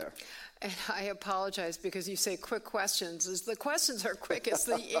and there. And I apologize because you say quick questions. As the questions are quick, as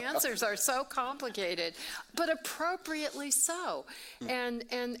the answers are so complicated, but appropriately so. And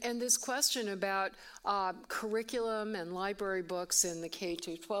this question about curriculum and library books in the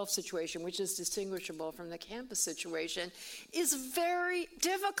K-12 situation, which is distinguishable from the campus situation, is very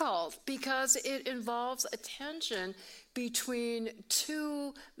difficult because it involves a tension between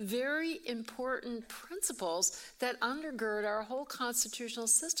two very important principles that undergird our whole constitutional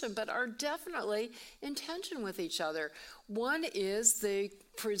system, but are definitely in tension with each other. One is the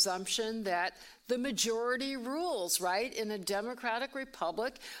presumption that the majority rules, right? In a democratic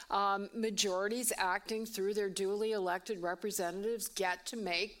republic, majorities acting through their duly elected representatives get to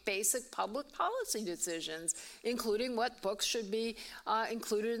make basic public policy decisions, including what books should be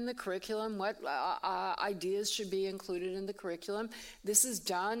included in the curriculum, what ideas should be included in the curriculum. This is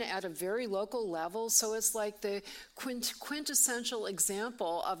done at a very local level, so it's like the quintessential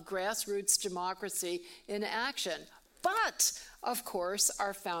example of grassroots democracy in action. But, of course,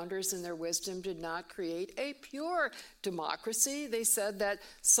 our founders in their wisdom did not create a pure democracy. They said that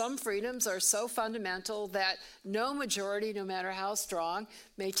some freedoms are so fundamental that no majority, no matter how strong,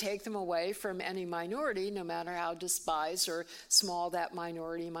 may take them away from any minority, no matter how despised or small that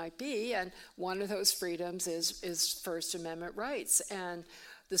minority might be. And one of those freedoms is First Amendment rights. And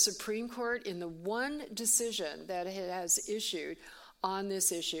the Supreme Court, in the one decision that it has issued on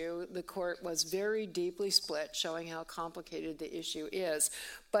this issue, the court was very deeply split, showing how complicated the issue is.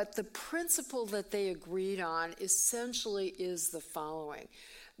 But the principle that they agreed on essentially is the following: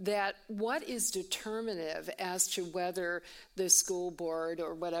 that what is determinative as to whether the school board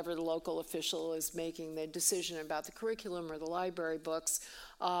or whatever the local official is making the decision about the curriculum or the library books,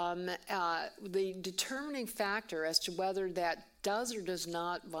 the determining factor as to whether that does or does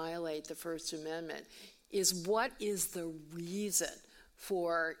not violate the First Amendment is what is the reason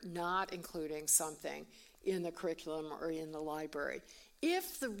for not including something in the curriculum or in the library.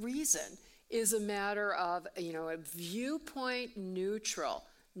 if the reason is a matter of, a viewpoint neutral,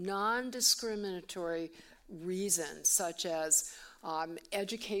 non-discriminatory reason, such as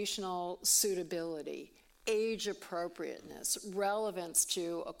educational suitability, age appropriateness, relevance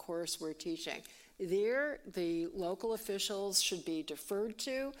to a course we're teaching, there the local officials should be deferred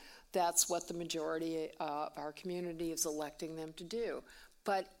to. That's what the majority of our community is electing them to do.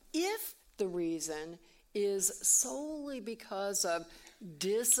 But if the reason is solely because of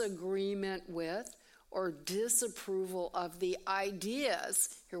disagreement with or disapproval of the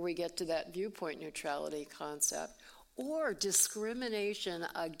ideas, here we get to that viewpoint neutrality concept, or discrimination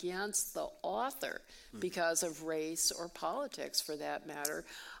against the author because of race or politics, for that matter,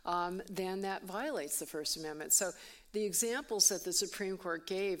 then that violates the First Amendment. So the examples that the Supreme Court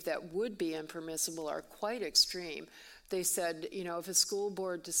gave that would be impermissible are quite extreme. They said, if a school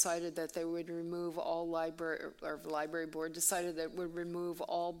board decided that they would remove all library board decided that it would remove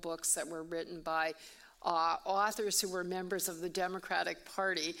all books that were written by authors who were members of the Democratic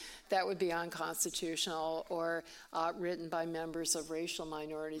Party, that would be unconstitutional, or written by members of racial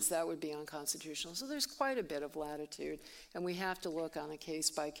minorities, that would be unconstitutional. So there's quite a bit of latitude, and we have to look on a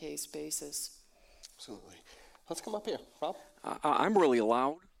case-by-case basis. Absolutely. Let's come up here. Rob? I'm really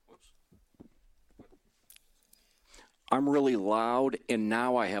loud. I'm really loud, and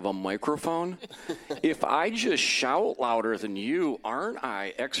now I have a microphone. If I just shout louder than you, aren't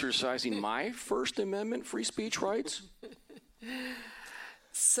I exercising my First Amendment free speech rights?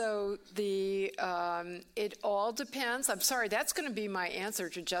 So it all depends. I'm sorry, that's going to be my answer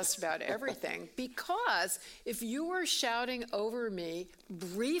to just about everything. Because if you were shouting over me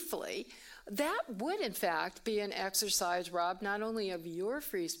briefly, that would in fact be an exercise, Rob, not only of your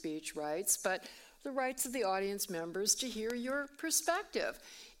free speech rights, but the rights of the audience members to hear your perspective.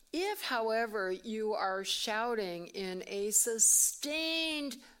 If, however, you are shouting in a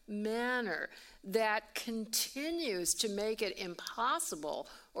sustained manner that continues to make it impossible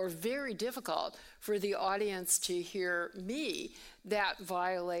or very difficult for the audience to hear me, that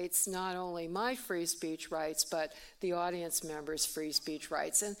violates not only my free speech rights, but the audience members' free speech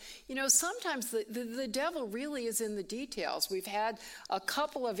rights. And, sometimes the devil really is in the details. We've had a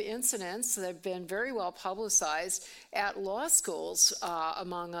couple of incidents that have been very well publicized at law schools,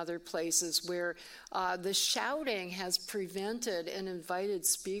 among other places, where the shouting has prevented an invited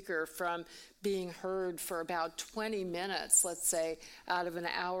speaker from being heard for about 20 minutes, let's say, out of an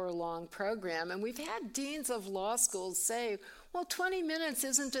hour-long program. And we've had deans of law schools say, well, 20 minutes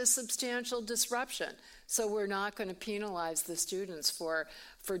isn't a substantial disruption, so we're not going to penalize the students for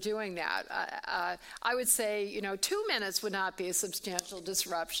doing that. I would say, 2 minutes would not be a substantial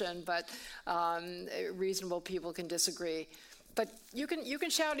disruption, but reasonable people can disagree. But you can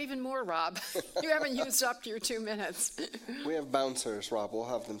shout even more, Rob. You haven't used up your 2 minutes. We have bouncers, Rob. We'll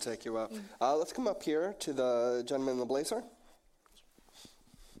have them take you up. Let's come up here to the gentleman in the blazer.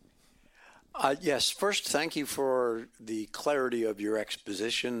 Yes, first, thank you for the clarity of your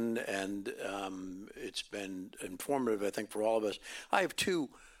exposition, and it's been informative, I think, for all of us. I have two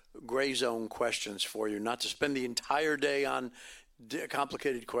gray zone questions for you, not to spend the entire day on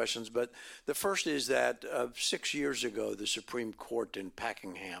complicated questions, but the first is that 6 years ago, the Supreme Court in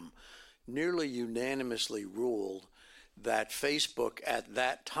Pakenham nearly unanimously ruled that Facebook at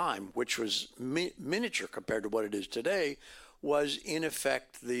that time, which was miniature compared to what it is today, was in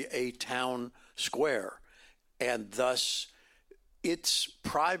effect a town square, and thus its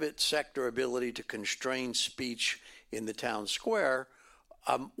private sector ability to constrain speech in the town square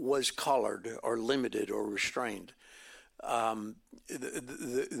was colored or limited or restrained.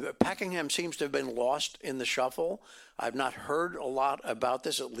 The Pakenham seems to have been lost in the shuffle. I've not heard a lot about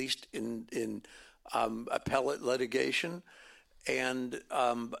this, at least in appellate litigation. And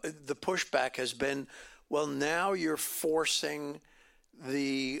the pushback has been, well, now you're forcing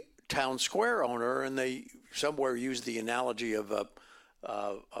the town square owner, and they somewhere use the analogy of a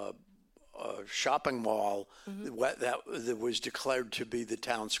shopping mall that was declared to be the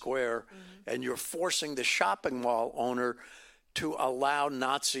town square, and you're forcing the shopping mall owner to allow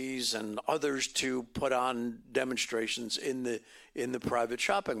Nazis and others to put on demonstrations in the private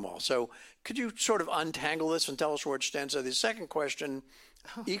shopping mall. So could you sort of untangle this and tell us where it stands? So the second question,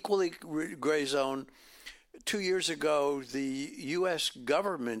 equally gray zone. 2 years ago, the U.S.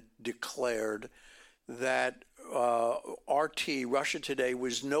 government declared that RT, Russia Today,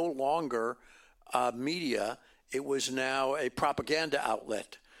 was no longer media. It was now a propaganda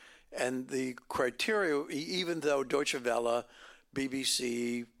outlet. And the criteria, even though Deutsche Welle,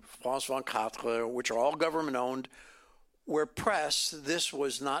 BBC, France 24, which are all government-owned, were press, this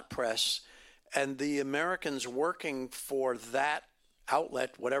was not press. And the Americans working for that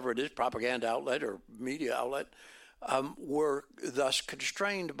outlet, whatever it is, propaganda outlet or media outlet, were thus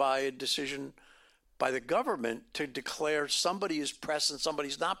constrained by a decision by the government to declare somebody is press and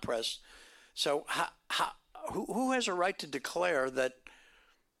somebody's not press. So who has a right to declare that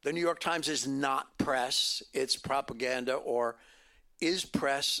the New York Times is not press, it's propaganda, or is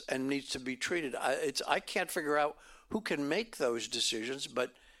press and needs to be treated? I can't figure out who can make those decisions,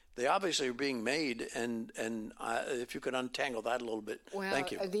 but they obviously are being made, and if you could untangle that a little bit. Well,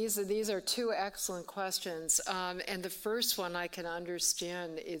 thank you. These are two excellent questions, and the first one I can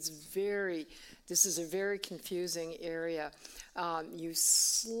understand this is a very confusing area. You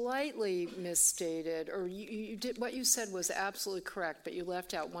slightly misstated, or you did, what you said was absolutely correct, but you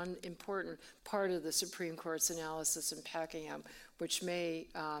left out one important part of the Supreme Court's analysis in Packingham, which may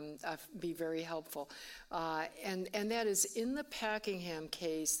be very helpful. And that is, in the Packingham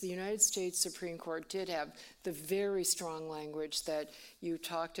case, the United States Supreme Court did have the very strong language that you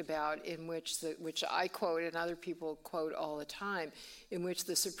talked about, in which I quote and other people quote all the time, in which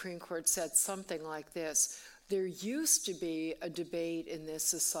the Supreme Court said something like this: there used to be a debate in this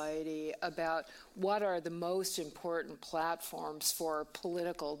society about what are the most important platforms for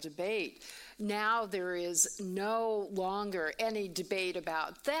political debate. Now there is no longer any debate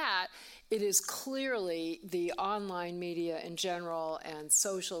about that. It is clearly the online media in general and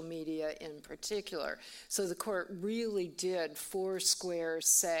social media in particular. So the court really did foursquare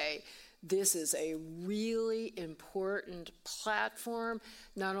say, this is a really important platform,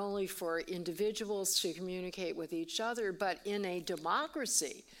 not only for individuals to communicate with each other, but in a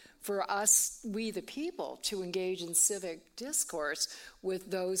democracy, for us, we the people, to engage in civic discourse with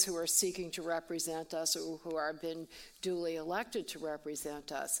those who are seeking to represent us or who are been duly elected to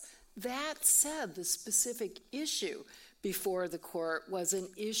represent us. That said, the specific issue before the court was an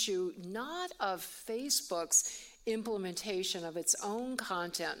issue not of Facebook's implementation of its own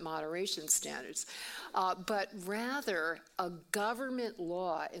content moderation standards, but rather a government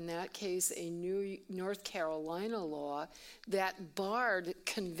law, in that case a new North Carolina law, that barred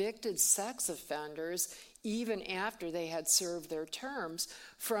convicted sex offenders, even after they had served their terms,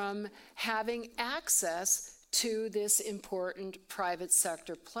 from having access to this important private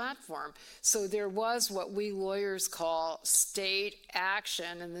sector platform. So there was what we lawyers call state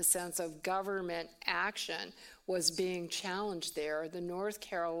action, in the sense of government action was being challenged there. The North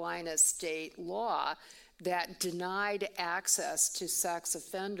Carolina state law that denied access to sex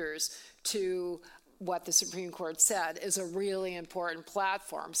offenders to what the Supreme Court said is a really important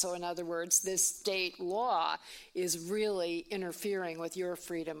platform. So in other words, this state law is really interfering with your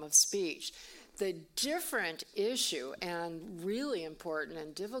freedom of speech. The different issue, and really important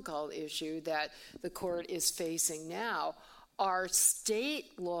and difficult issue, that the court is facing now are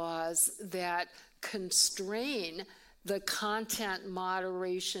state laws that constrain the content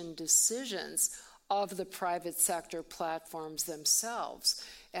moderation decisions of the private sector platforms themselves.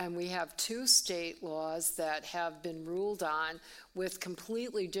 And we have two state laws that have been ruled on with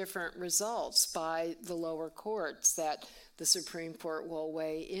completely different results by the lower courts that the Supreme Court will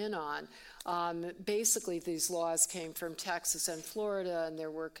weigh in on. Basically, these laws came from Texas and Florida, and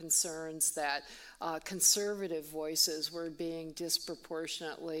there were concerns that conservative voices were being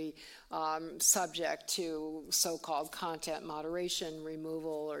disproportionately subject to so-called content moderation,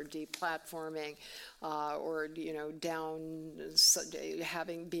 removal, or deplatforming, or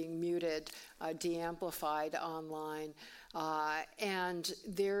being muted, de-amplified online. And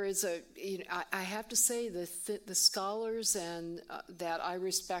there is I have to say the scholars and that I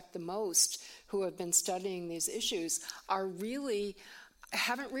respect the most who have been studying these issues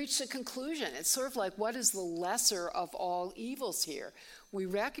haven't reached a conclusion. It's sort of like, what is the lesser of all evils here? We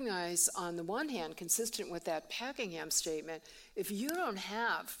recognize, on the one hand, consistent with that Packingham statement, if you don't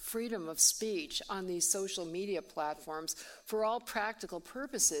have freedom of speech on these social media platforms for all practical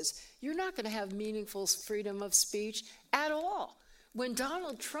purposes, you're not going to have meaningful freedom of speech at all. When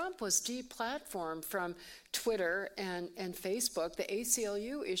Donald Trump was deplatformed from Twitter and Facebook, the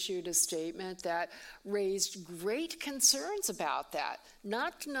ACLU issued a statement that raised great concerns about that,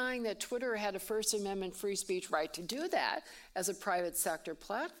 not denying that Twitter had a First Amendment free speech right to do that as a private sector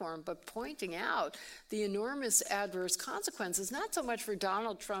platform, but pointing out the enormous adverse consequences, not so much for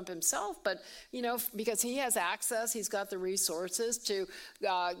Donald Trump himself, but, because he has access, he's got the resources to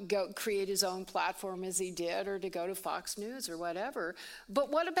go create his own platform as he did, or to go to Fox News or whatever.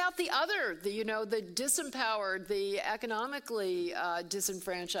 But what about the disempowered, the economically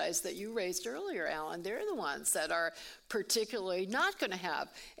disenfranchised that you raised earlier, Alan? They're the ones that are particularly not going to have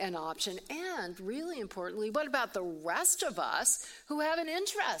an option? And really importantly, what about the rest of us who have an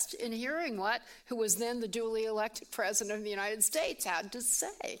interest in hearing what who was then the duly elected president of the United States had to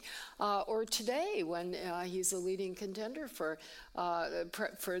say? Or today, when he's a leading contender for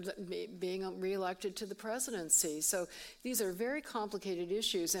being reelected to the presidency. So these are very complicated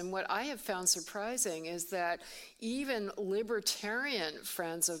issues. And what I have found surprising is that even libertarian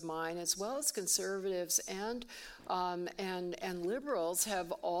friends of mine, as well as conservatives and liberals,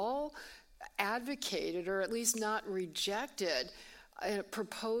 have all advocated, or at least not rejected, a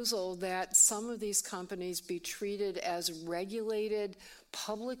proposal that some of these companies be treated as regulated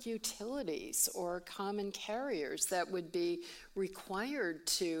public utilities or common carriers that would be required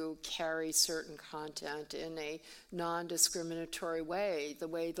to carry certain content in a non-discriminatory way, the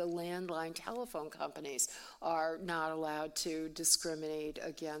way the landline telephone companies are not allowed to discriminate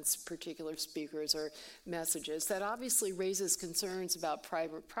against particular speakers or messages. That obviously raises concerns about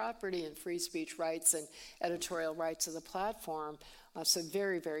private property and free speech rights and editorial rights of the platform. So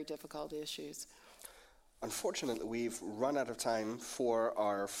very, very difficult issues. Unfortunately, we've run out of time for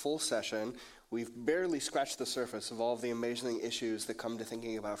our full session. We've barely scratched the surface of all of the amazing issues that come to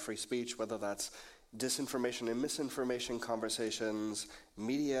thinking about free speech, whether that's disinformation and misinformation conversations,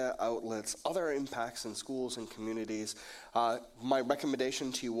 media outlets, other impacts in schools and communities. My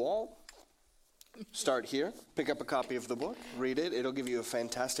recommendation to you all, start here, pick up a copy of the book, read it. It'll give you a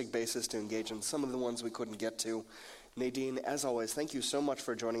fantastic basis to engage in some of the ones we couldn't get to. Nadine, as always, thank you so much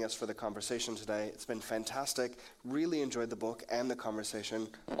for joining us for the conversation today. It's been fantastic. Really enjoyed the book and the conversation.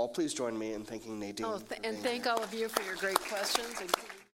 All please join me in thanking Nadine. And thank all of you for your great questions. And